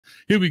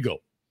Here we go.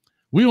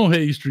 We on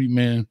Hayes Street,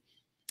 man.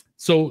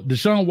 So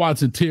Deshaun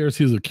Watson tears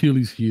his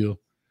Achilles heel,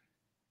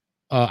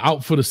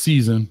 out for the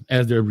season,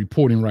 as they're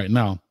reporting right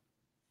now,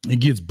 and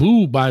gets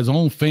booed by his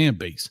own fan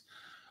base.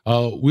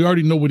 We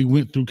already know what he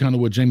went through, kind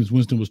of what Jameis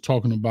Winston was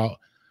talking about,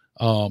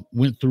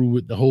 went through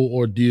with the whole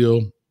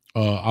ordeal.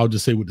 I'll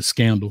just say with the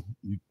scandal.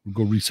 You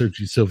go research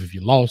yourself if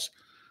you lost.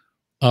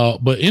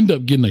 But end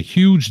up getting a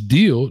huge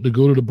deal to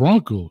go to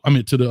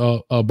the to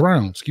the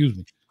Browns, excuse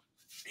me.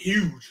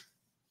 Huge.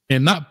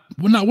 And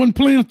wasn't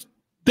playing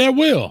that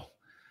well.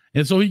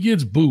 And so he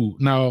gets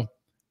booed. Now,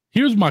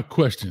 here's my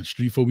question,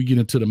 Street, before we get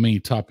into the main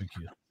topic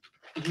here.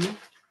 Mm-hmm.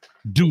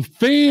 Do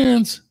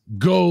fans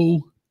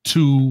go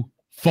too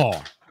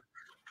far?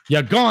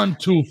 You're gone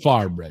too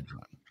far, brethren.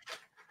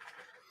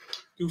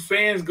 Do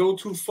fans go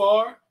too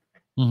far?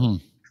 Mm-hmm.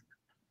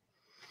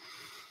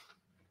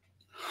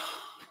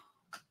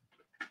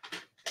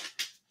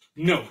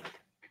 No.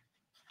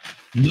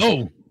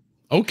 No.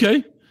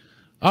 Okay.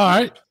 All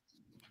right.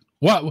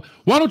 Why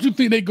don't you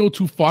think they go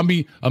too far? I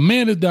mean, a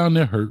man is down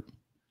there hurt.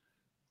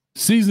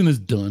 Season is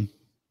done.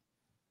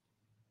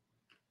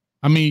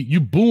 I mean, you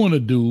booing a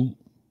dude.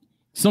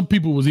 Some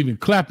people was even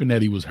clapping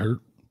that he was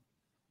hurt.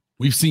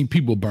 We've seen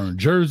people burn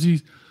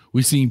jerseys.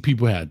 We've seen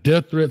people have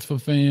death threats for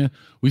fans.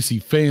 We see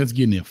fans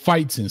getting in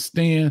fights and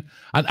stand.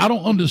 I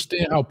don't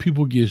understand how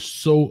people get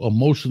so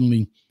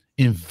emotionally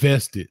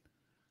invested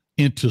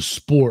into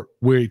sport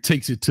where it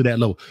takes it to that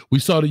level. We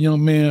saw the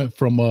young man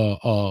from well,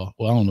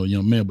 I don't know,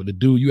 young man, but the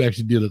dude, you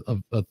actually did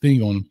a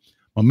thing on him,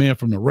 a man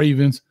from the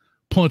Ravens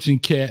punching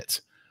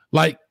cats,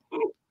 like,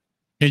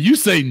 and you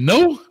say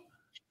no.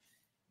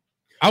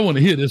 I want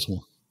to hear this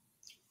one.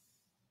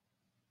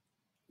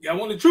 Y'all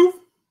want the truth?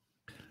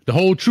 The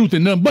whole truth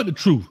and nothing but the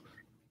truth.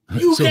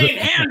 You can't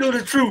handle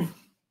the truth.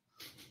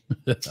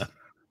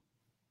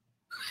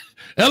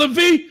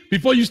 LV,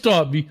 before you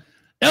start, B.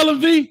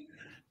 LV,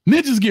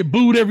 ninjas get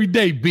booed every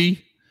day,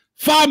 B.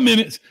 5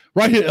 minutes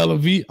right here,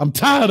 LV. I'm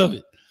tired of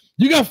it.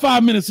 You got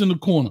 5 minutes in the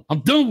corner.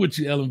 I'm done with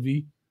you,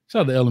 LV.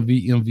 Shout out to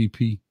LV,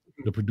 MVP,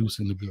 the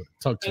producer in the building.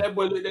 Talk to that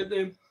boy,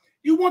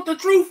 you want the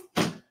truth?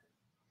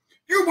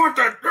 You want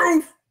the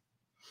truth?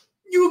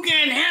 You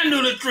can't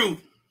handle the truth.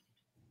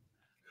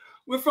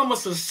 We're from a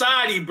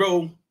society,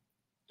 bro,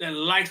 that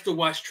likes to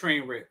watch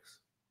train wrecks.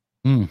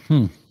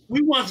 Mm-hmm.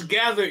 We once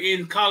gathered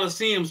in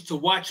coliseums to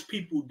watch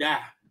people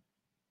die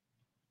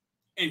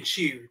and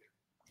cheered.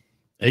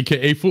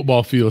 AKA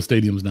football field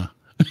stadiums now.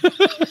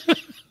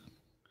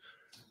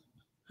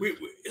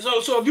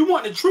 So if you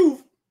want the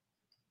truth,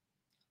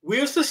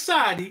 we're a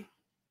society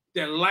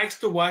that likes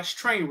to watch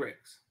train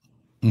wrecks.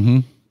 Mm-hmm.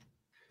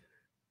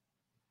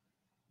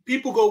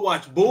 People go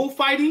watch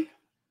bullfighting,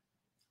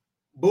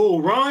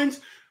 bull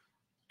runs.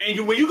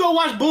 And when you go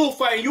watch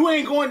bullfighting,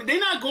 they're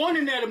not going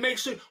in there to make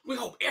sure we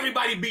hope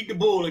everybody beat the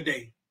bull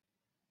today.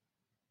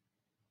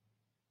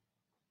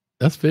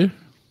 That's fair.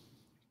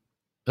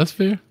 That's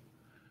fair.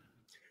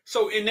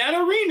 So in that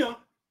arena,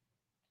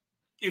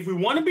 if we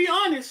want to be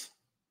honest,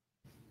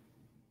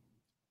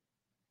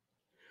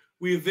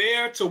 we're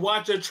there to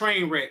watch a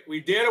train wreck.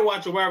 We're there to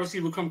watch a wide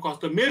receiver come across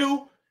the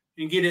middle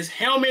and get his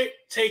helmet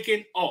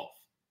taken off.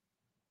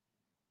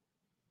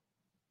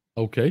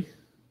 Okay.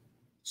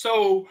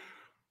 So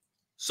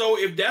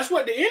if that's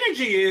what the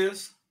energy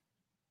is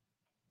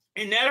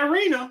in that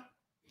arena,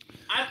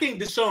 I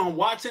think Deshaun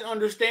Watson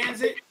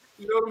understands it.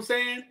 You know what I'm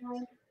saying?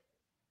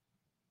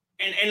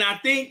 And I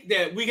think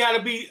that we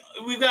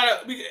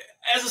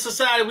as a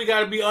society, we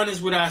gotta be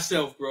honest with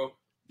ourselves, bro.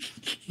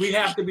 We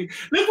have to be.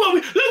 Look what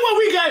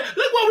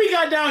we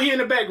got down here in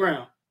the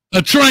background.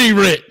 A train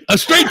wreck, a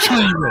straight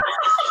train wreck.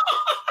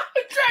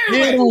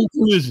 Head-on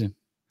collision.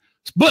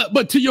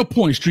 But to your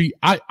point, Street,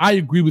 I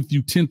agree with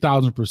you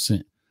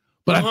 10,000%.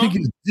 But I think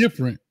it's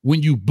different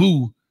when you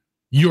boo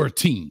your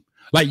team.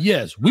 Like,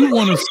 yes, we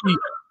want to see.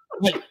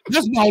 Like,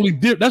 that's my only.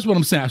 That's what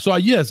I'm saying. So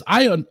yes,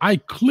 I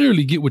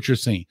clearly get what you're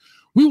saying.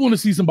 We want to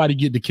see somebody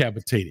get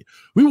decapitated.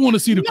 We want to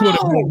see the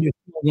quarterback get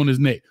on his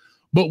neck.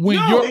 But when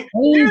your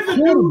there's a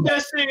dude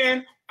that's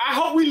saying, "I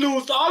hope we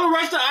lose all the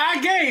rest of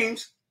our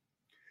games,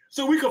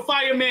 so we can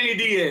fire Manny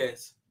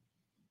Diaz."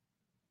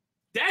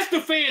 That's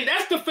the fan.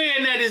 That's the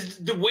fan that is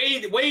the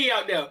way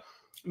out there.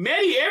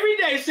 Manny every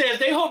day says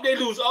they hope they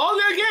lose all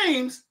their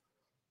games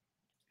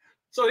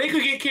so they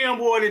could get Cam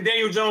Ward and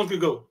Daniel Jones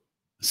could go.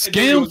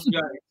 Scam.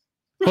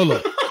 Hold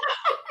up.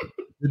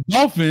 The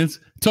Dolphins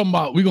talking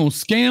about we're going to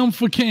scam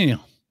for Cam.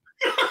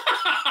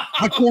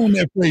 I coined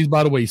that phrase,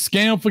 by the way.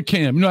 Scam for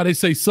Cam. You know how they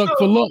say suck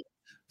for luck?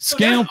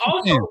 Scam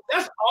for Cam.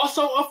 That's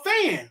also a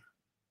fan.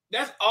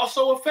 That's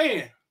also a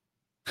fan.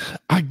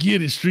 I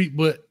get it, Street,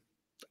 but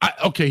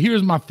okay,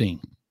 here's my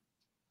thing.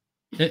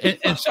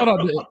 And shout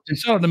out to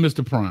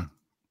Mr. Prime.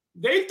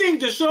 They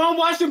think Deshaun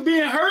Watson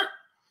being hurt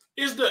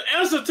is the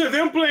answer to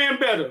them playing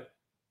better.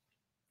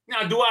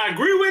 Now, do I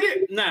agree with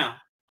it? Now,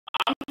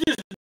 I'm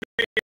just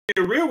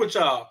being real with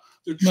y'all.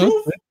 The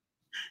truth,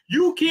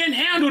 you can't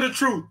handle the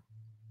truth.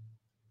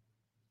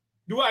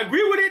 Do I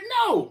agree with it?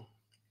 No.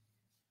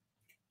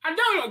 I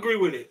don't agree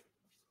with it.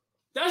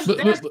 Those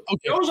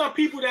are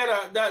people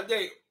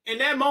that in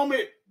that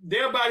moment,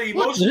 they're about as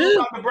emotional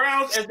about the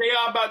Browns as they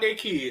are about their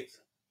kids.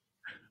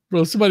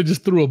 Bro, somebody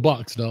just threw a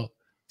box, dog.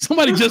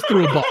 Somebody just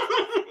threw a box.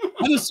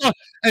 I just saw,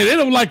 hey, they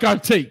don't like our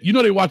take. You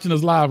know they're watching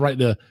us live right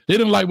there. They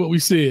didn't like what we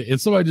said, and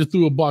somebody just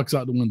threw a box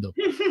out the window.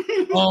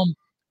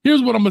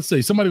 Here's what I'm gonna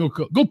say. Somebody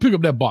go pick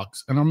up that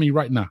box, and I mean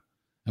right now.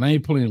 And I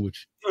ain't playing with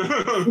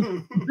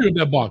you. Pick up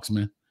that box,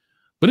 man.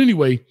 But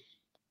anyway,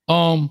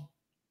 I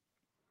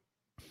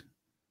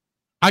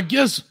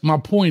guess my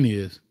point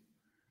is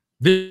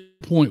this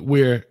point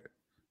where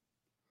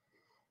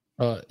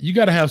you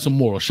got to have some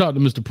moral. Shout out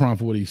to Mr. Prime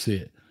for what he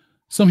said.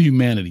 Some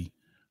humanity.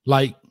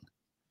 Like,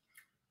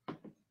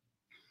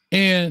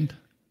 and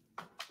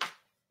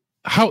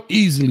how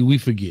easily we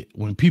forget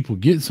when people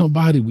get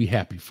somebody, we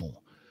happy for them.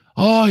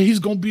 Oh, he's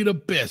going to be the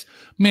best.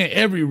 Man,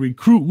 every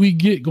recruit we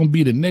get going to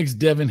be the next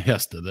Devin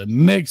Hester, the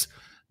next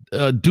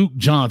Duke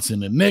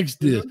Johnson, the next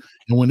this.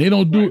 And when they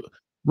don't do it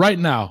right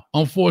now,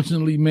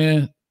 unfortunately,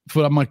 man,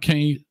 for my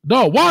king,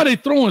 dog, why are they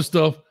throwing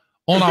stuff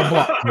on our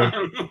block, bro?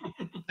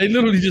 They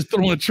literally just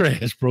throwing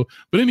trash, bro.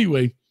 But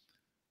anyway,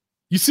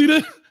 you see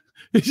that?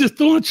 It's just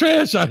throwing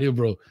trash out here,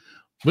 bro.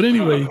 But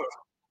anyway,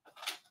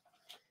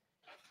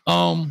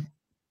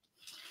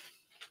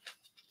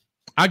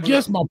 I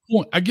guess my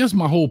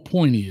whole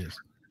point is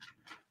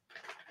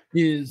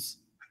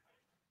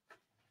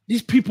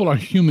these people are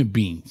human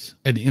beings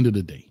at the end of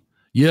the day.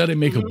 Yeah, they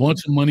make a bunch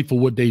of money for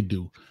what they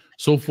do,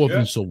 so forth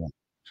and so on.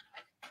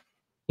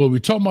 But we're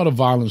talking about a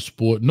violent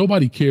sport.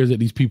 Nobody cares that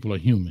these people are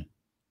human.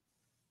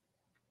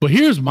 But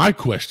here's my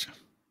question.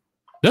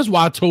 That's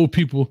why I told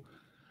people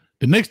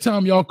the next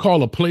time y'all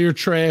call a player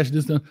trash,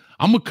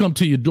 I'm going to come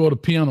to your daughter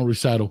piano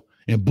recital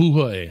and boo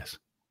her ass.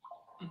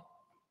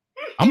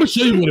 I'm going to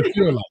show you what it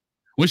feels like.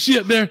 When she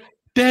up there,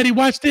 Daddy,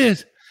 watch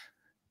this.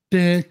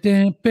 Who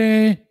taught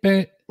this?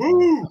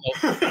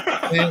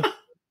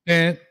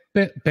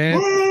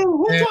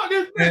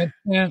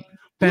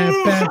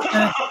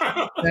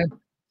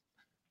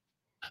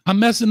 I'm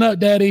messing up,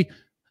 Daddy.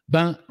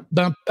 I'm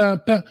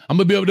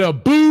gonna be able to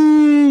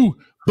boo,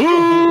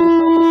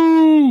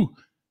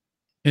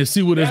 and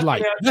see what it's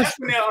like. That's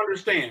when they'll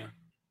understand.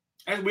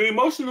 As we're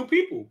emotional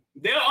people,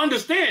 they'll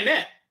understand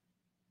that.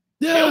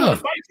 Yeah. They'll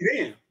fight you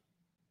then.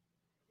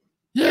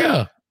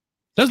 Yeah.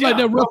 That's like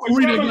that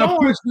referee that got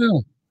pushed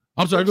down.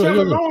 I'm sorry, go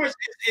ahead. Lawrence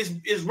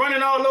is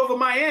running all over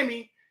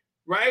Miami,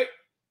 right?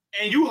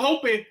 And you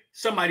hoping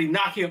somebody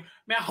knock him.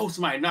 Man, I hope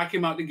somebody knock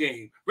him out the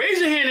game. Raise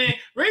your hand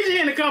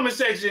in the comment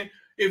section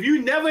if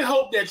you never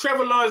hope that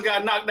Trevor Lawrence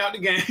got knocked out the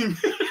game.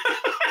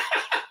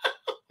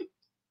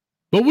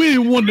 But we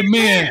didn't want the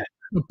man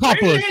to pop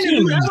a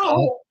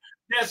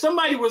that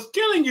somebody was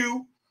killing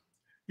you.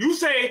 You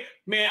say,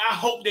 man, I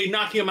hope they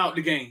knock him out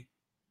the game.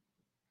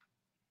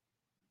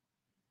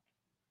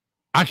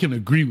 I can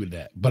agree with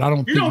that, but I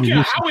don't think you don't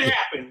care how it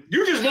happened.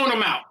 You just want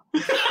him out.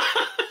 His hand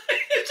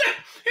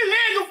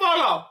can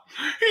fall off.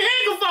 His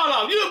hand can fall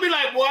off. You'll be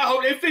like, boy, I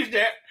hope they fix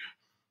that.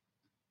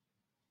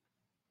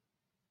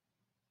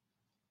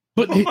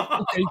 But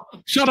okay,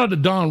 shout out to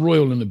Don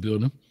Royal in the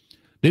building.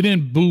 They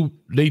didn't boo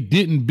Big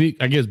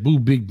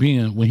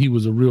Ben when he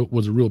was a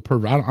real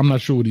pervert. I'm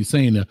not sure what he's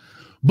saying there,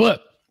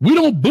 but we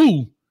don't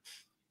boo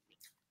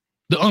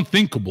the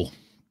unthinkable.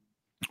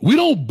 We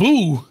don't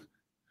boo.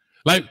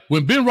 Like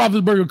when Ben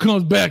Roethlisberger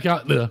comes back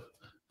out there,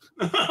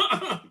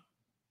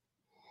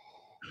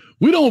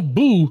 we don't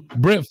boo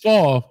Brett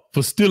Favre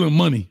for stealing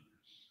money.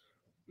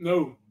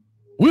 No.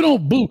 We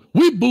don't boo.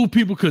 We boo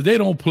people because they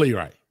don't play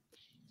right.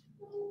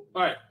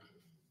 Right.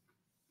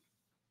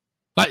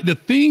 Like the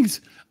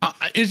things,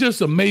 it's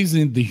just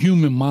amazing the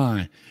human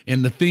mind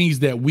and the things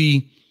that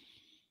we,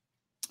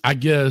 I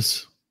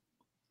guess,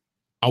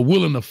 are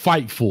willing to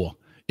fight for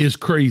is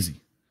crazy.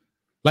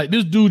 Like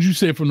this dude you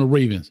said from the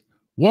Ravens.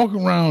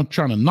 Walking around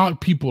trying to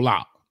knock people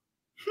out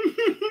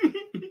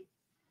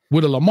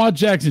with a Lamar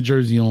Jackson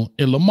jersey on,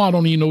 and Lamar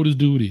don't even know who this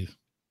dude is.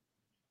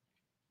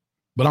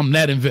 But I'm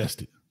that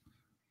invested.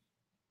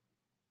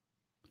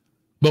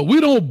 But we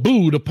don't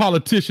boo the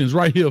politicians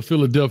right here in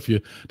Philadelphia.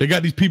 They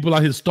got these people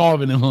out here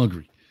starving and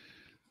hungry.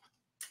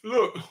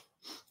 Look,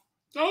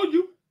 told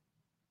you.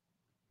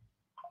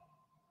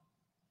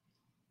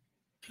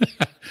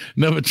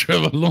 Never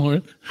Trevor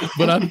Lawrence,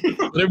 but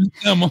every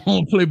time I'm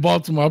home play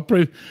Baltimore, I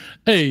pray.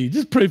 Hey,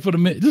 just pray for the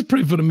man. Just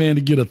pray for the man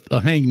to get a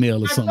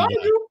hangnail or something.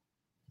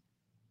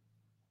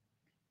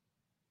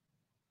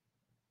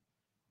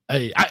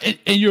 Hey,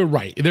 and you're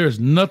right.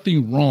 There's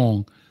nothing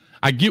wrong.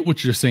 I get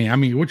what you're saying. I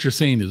mean, what you're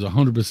saying is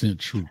 100%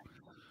 true.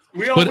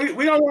 We don't want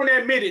to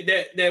admit it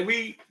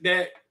we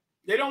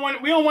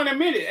don't want to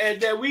admit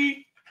it that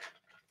we.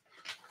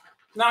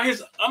 Now, I'm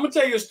gonna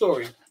tell you a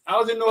story. I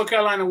was in North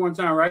Carolina one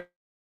time, right?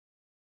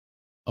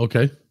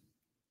 Okay.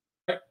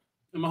 And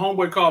my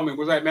homeboy called me.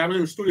 Was like, man, I was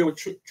in the studio with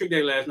Trick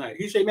Day last night.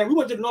 He said, man, we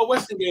went to the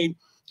Northwestern game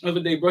the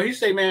other day, bro. He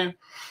said, man,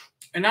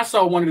 and I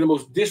saw one of the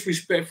most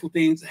disrespectful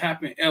things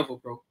happen ever,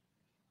 bro.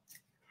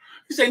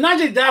 He said,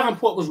 Najee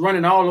Davenport was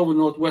running all over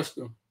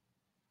Northwestern.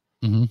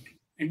 Mm-hmm.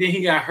 And then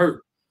he got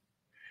hurt.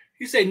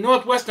 He said,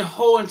 Northwestern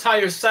whole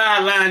entire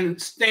sideline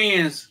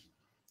stands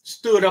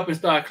stood up and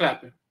started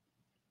clapping.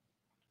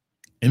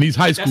 And these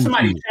high school That's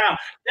somebody's kids. child.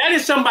 That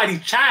is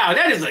somebody's child.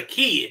 That is a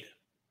kid.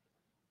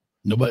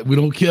 Nobody, we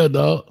don't care,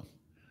 dog.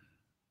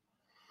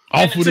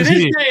 Off with to his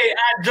this head. day,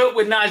 I joke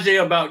with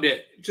Najee about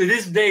that. To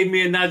this day,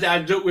 me and Najee,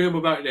 I joke with him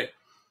about that.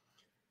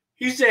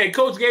 He said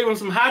coach gave him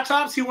some high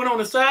tops. He went on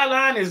the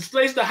sideline and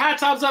placed the high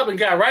tops up and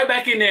got right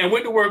back in there and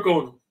went to work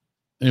on them.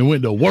 And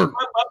went to work.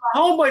 My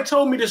homeboy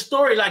told me the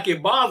story like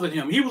it bothered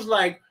him. He was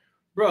like,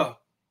 bro,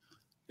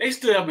 they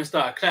stood up and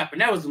started clapping.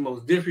 That was the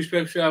most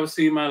disrespectful shit I've ever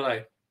seen in my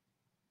life.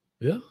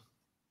 Yeah.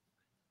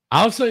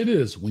 I'll say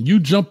this. When you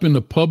jump in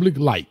the public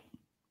light,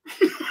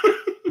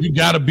 you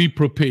got to be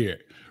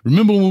prepared.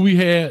 Remember when we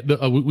had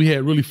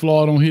Really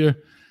Flawed on here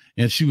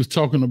and she was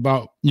talking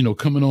about,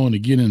 coming on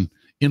and getting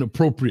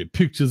inappropriate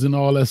pictures and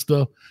all that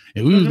stuff.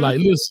 And we was like,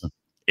 listen,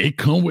 it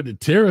come with the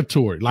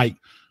territory. Like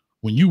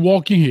when you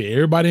walk in here,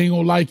 everybody ain't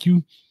gonna like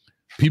you.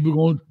 People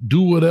gonna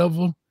do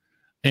whatever.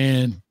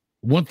 And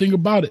one thing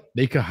about it,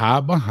 they can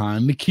hide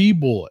behind the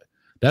keyboard.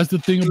 That's the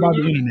thing about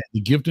the internet,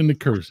 the gift and the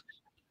curse.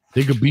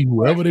 They could be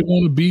whoever they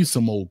want to be,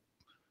 some old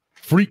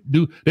freak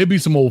dude. They be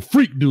some old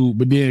freak dude,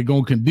 but they're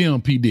gonna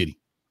condemn P. Diddy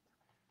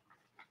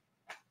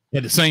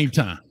at the same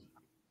time.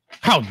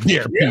 How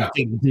dare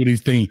people do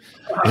these things?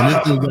 And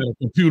this dude got a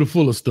computer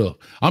full of stuff.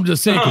 I'm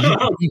just saying,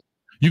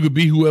 you could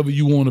be whoever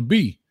you want to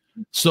be.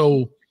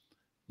 So,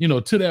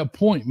 to that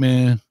point,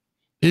 man,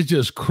 it's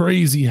just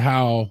crazy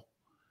how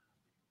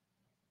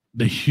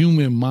the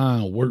human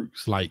mind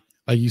works. Like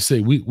you say,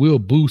 we'll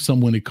boo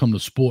someone when it comes to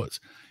sports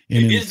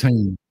and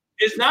entertainment.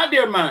 It's not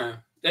their mind.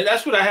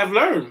 That's what I have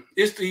learned.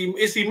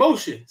 It's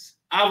emotions.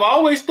 I've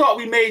always thought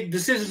we made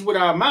decisions with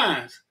our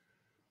minds.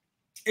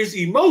 It's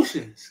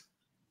emotions.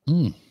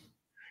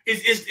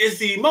 It's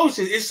the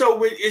emotions.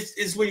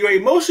 It's when your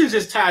emotions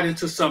is tied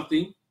into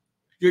something,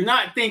 you're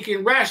not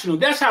thinking rational.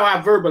 That's how I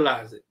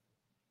verbalize it.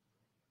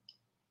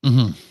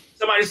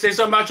 Somebody say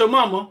something about your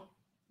mama,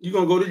 you're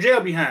gonna go to jail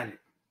behind it.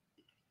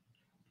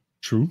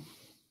 True.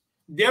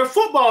 Their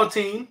football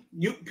team,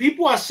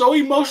 people are so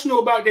emotional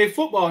about their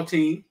football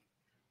team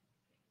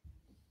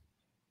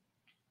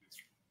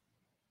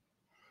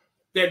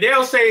that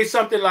they'll say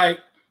something like,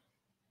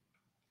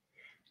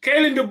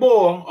 Kalen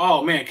DeBoer,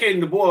 oh man,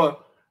 Kalen DeBoer,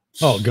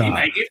 God, he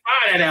might get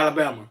fired at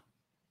Alabama.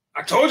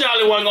 I told y'all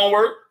it wasn't gonna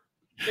work.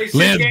 They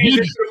 6 games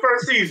into the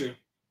first season.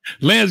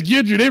 Lance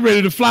Guidry, they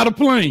ready to fly the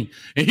plane,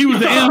 and he was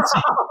the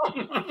answer.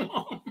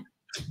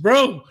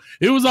 Bro,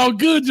 it was all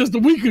good just a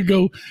week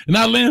ago, and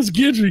now Lance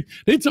Guidry,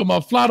 they talking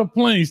about fly the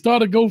plane,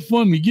 start a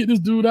GoFundMe, get this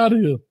dude out of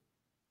here.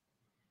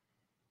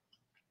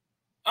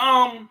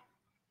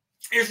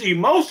 It's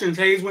emotions,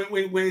 Hayes. When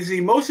it's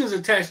emotions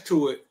attached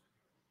to it,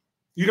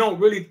 you don't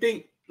really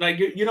think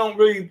you don't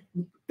really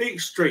think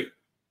straight.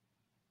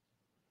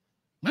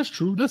 That's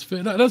true. That's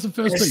fair. That's a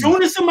fair statement. As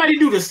soon as somebody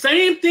do the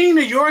same thing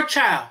to your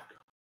child,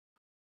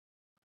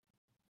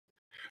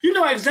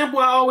 an example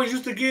I always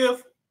used to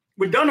give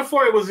when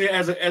Donafori was there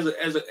as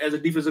a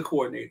defensive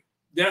coordinator.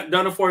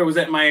 Donafori was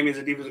at Miami as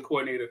a defensive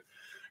coordinator,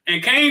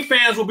 and Kane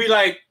fans will be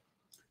like,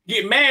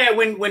 get mad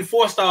when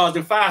 4 stars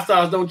and 5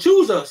 stars don't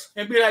choose us,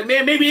 and be like,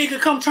 man, maybe he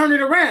could come turn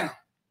it around,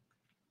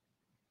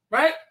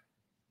 right?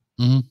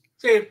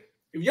 Say,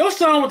 if your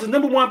son was the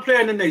 #1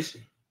 player in the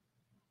nation,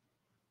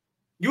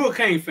 you a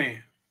Kane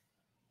fan,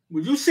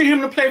 would you see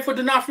him to play for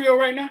D'Onofrio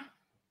right now?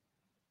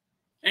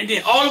 And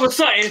then all of a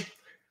sudden,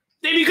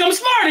 they become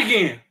smart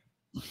again.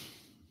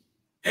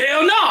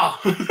 Hell no!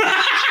 like, how did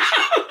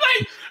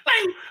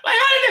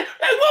that?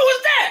 Like, what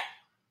was that?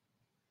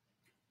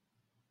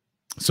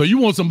 So you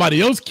want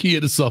somebody else's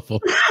kid to suffer?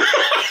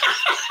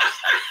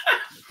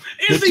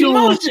 It's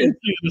emotion.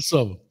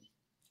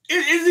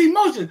 It's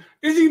emotion.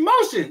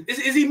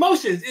 It's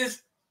emotions.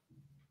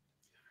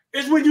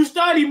 It's when you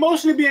start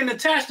emotionally being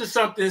attached to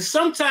something.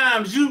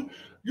 Sometimes you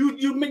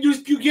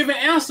giving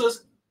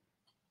answers.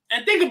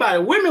 And think about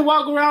it. Women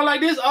walk around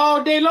like this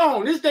all day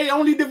long. This their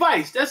only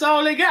device. That's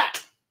all they got.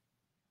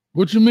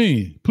 What you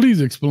mean? Please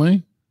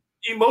explain.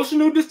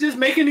 Just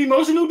making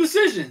emotional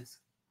decisions.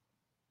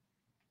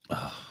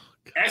 Oh,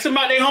 ask them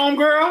about their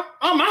homegirl.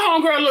 Oh, my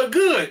homegirl look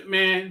good,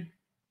 man.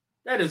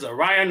 That is a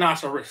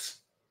rhinoceros.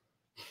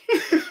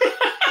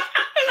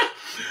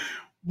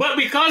 But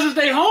because it's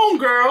their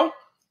homegirl,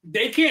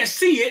 they can't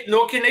see it,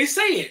 nor can they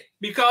say it.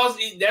 Because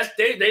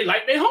they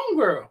like their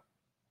homegirl.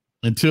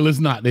 Until it's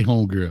not their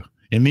homegirl.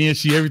 And then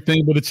she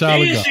everything but a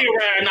child of God. She a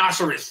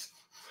rhinoceros.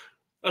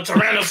 A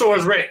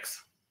Tyrannosaurus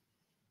Rex.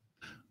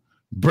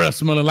 Breath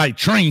smelling like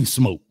train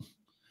smoke.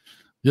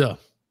 Yeah.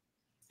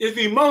 It's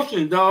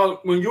emotion,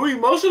 dog. When you're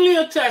emotionally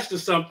attached to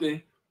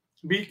something,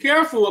 be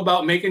careful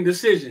about making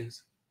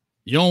decisions.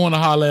 You don't want to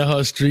holler at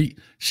her street.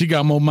 She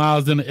got more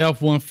miles than the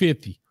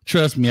F-150.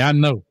 Trust me, I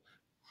know.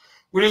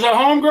 When it's a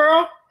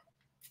homegirl,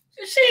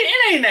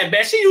 it ain't that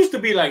bad. She used to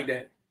be like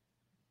that.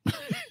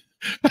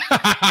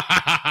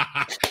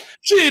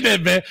 She ain't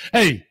that bad.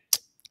 Hey,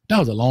 that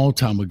was a long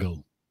time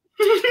ago.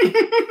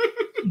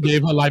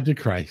 Gave her life to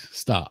Christ.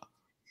 Stop.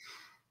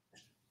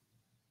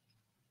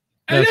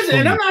 And listen,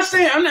 and I'm not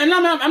saying,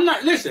 I'm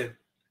not, listen.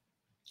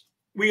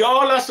 we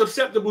all are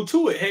susceptible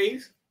to it,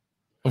 Hayes.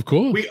 Of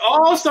course. We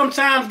all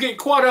sometimes get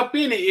caught up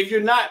in it if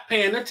you're not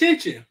paying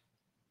attention.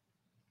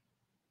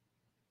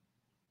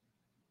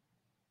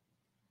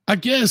 I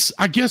guess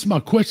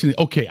my question is,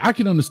 okay, I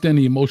can understand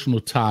the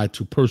emotional tie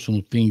to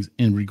personal things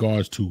in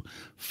regards to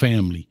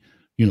family,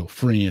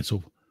 friends,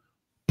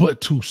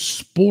 but to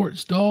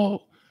sports, dog,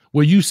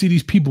 where you see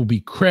these people be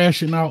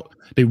crashing out,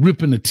 they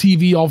ripping the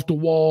TV off the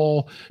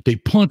wall, they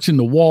punching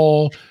the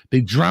wall,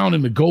 they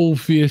drowning the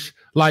goldfish.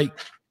 Like,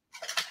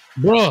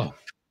 bruh,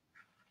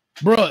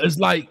 it's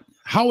like,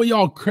 how are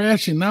y'all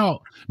crashing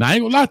out? Now, I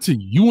ain't gonna lie to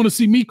you. You want to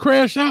see me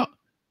crash out?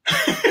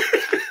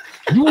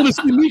 You want to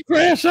see me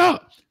crash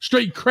out?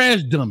 Straight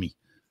crash dummy.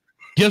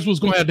 Guess what's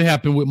going to have to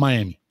happen with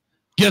Miami?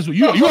 Guess what?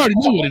 You already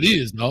know what it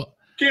is, dog.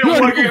 Can't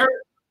want to get hurt.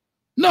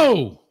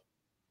 No.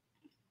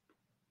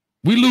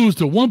 We lose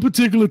to one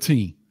particular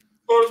team.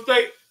 Florida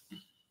State.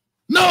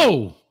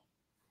 No.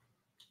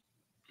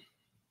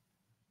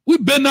 We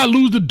better not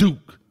lose to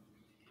Duke.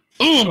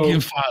 Oh, I'm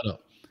getting fired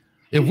up.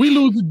 If we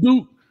lose to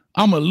Duke,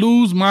 I'm going to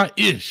lose my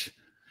ish.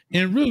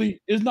 And really,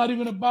 it's not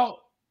even about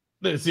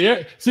this.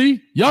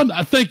 See, y'all,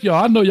 I thank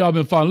y'all. I know y'all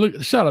been following.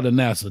 Look, shout out to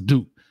NASA,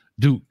 Duke.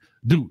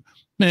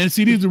 Man,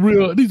 see, these are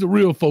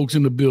real folks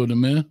in the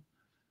building, man.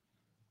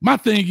 My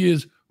thing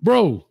is,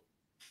 bro,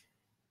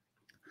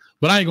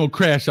 but I ain't gonna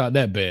crash out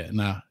that bad.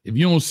 Now, if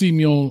you don't see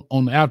me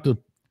on the after,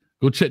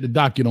 go check the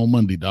docket on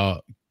Monday,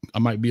 dog. I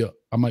might be up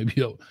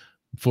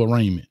for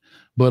arraignment.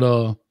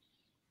 But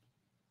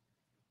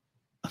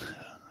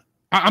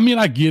I mean,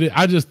 I get it.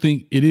 I just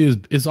think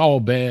it's all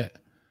bad,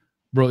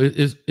 bro.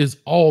 It's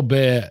all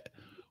bad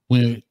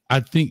when I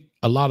think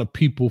a lot of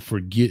people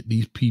forget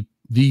these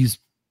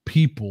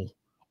people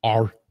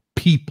are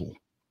people,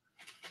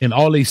 and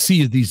all they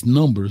see is these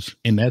numbers,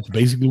 and that's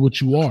basically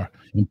what you are.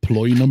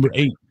 Employee number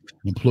 8,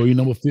 employee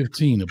number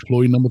 15,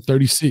 employee number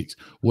 36,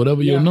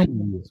 whatever your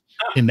number is.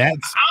 And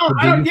that's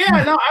I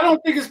don't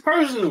think it's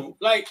personal.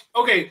 Like,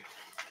 okay,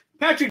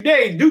 Patrick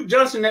Day, Duke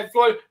Johnson at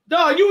Florida.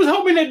 Dog, you was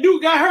hoping that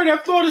Duke got hurt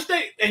at Florida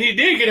State, and he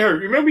did get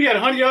hurt. Remember, he had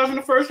 100 yards in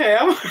the first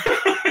half,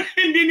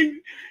 and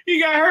then he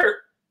got hurt.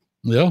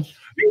 Yeah.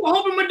 You were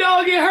hoping my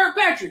dog get hurt,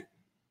 Patrick.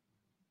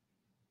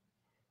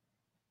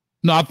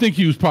 No, I think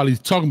he was probably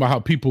talking about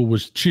how people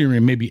was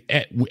cheering maybe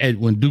at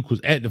when Duke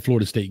was at the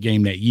Florida State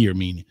game that year,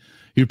 meaning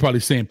he was probably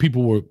saying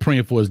people were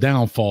praying for his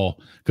downfall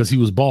because he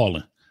was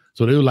balling.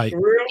 So they were like,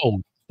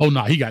 oh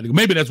no, he got it.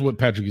 Maybe that's what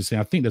Patrick is saying.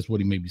 I think that's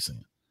what he may be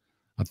saying.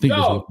 I think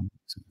that's what he's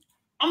saying.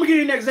 I'm going to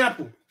give you an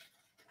example,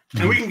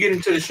 and we can get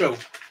into the show.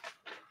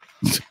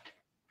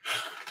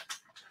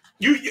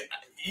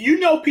 You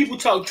know people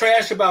talk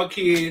trash about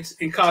kids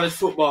in college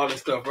football and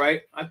stuff,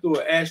 right? I threw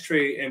an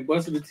ashtray and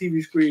busted the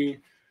TV screen.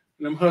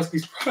 Them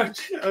Huskies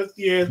project.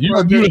 You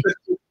already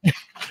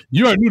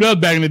knew that was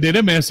back in the day.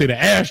 That man said the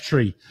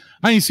ashtray.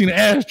 I ain't seen an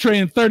ashtray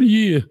in 30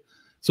 years.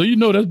 So you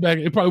know that's back.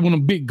 It probably one of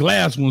them big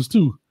glass ones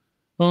too.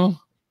 Huh?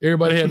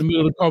 Everybody had the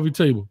middle of the coffee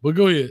table. But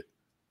go ahead.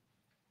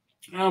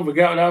 I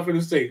forgot what I was going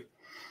to say.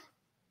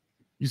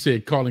 You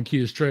said calling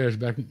kids trash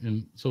back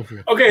and so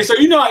forth. Okay, so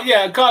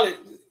college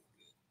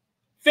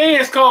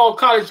fans call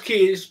college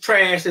kids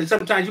trash, and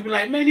sometimes you be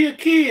like, man, you're a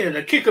kid.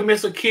 A kicker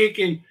miss a kick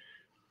and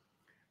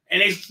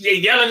they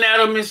yelling at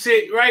them and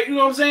shit, right? You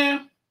know what I'm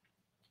saying?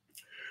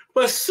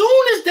 But as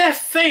soon as that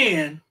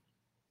fan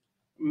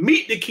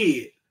meet the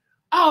kid,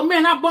 oh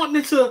man, I bumped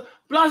into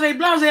Blase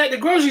at the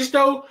grocery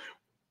store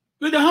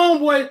with the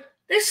homeboy.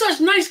 They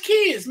such nice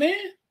kids,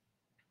 man.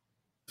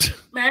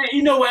 Man,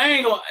 you know what? I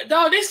ain't gonna,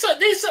 dog. They suck.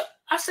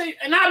 I say,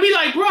 and I be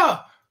like, bro,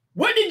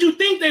 what did you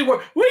think they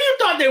were? What do you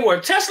thought they were?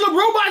 Tesla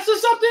robots or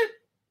something?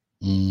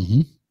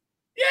 Mm-hmm.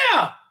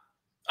 Yeah.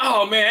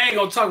 Oh man, I ain't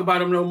gonna talk about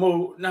them no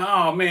more.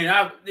 No, man,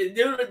 now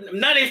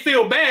they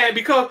feel bad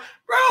because,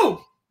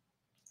 bro,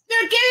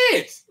 they're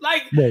kids.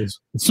 Like, as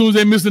soon as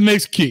they miss the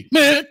next kick,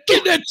 man,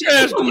 get that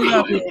trash coming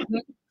out here.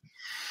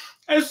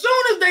 As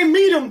soon as they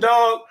meet them,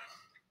 dog,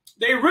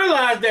 they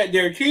realize that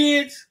they're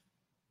kids,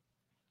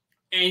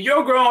 and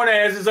your grown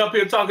ass is up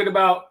here talking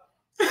about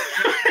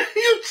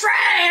you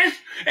trash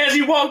as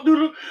you walk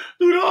through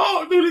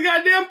the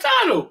goddamn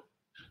tunnel.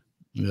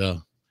 Yeah.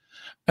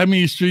 I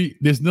mean, street,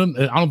 there's nothing,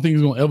 I don't think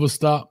it's gonna ever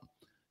stop.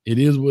 It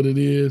is what it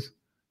is.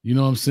 You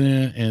know what I'm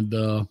saying?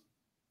 And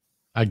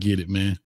I get it, man.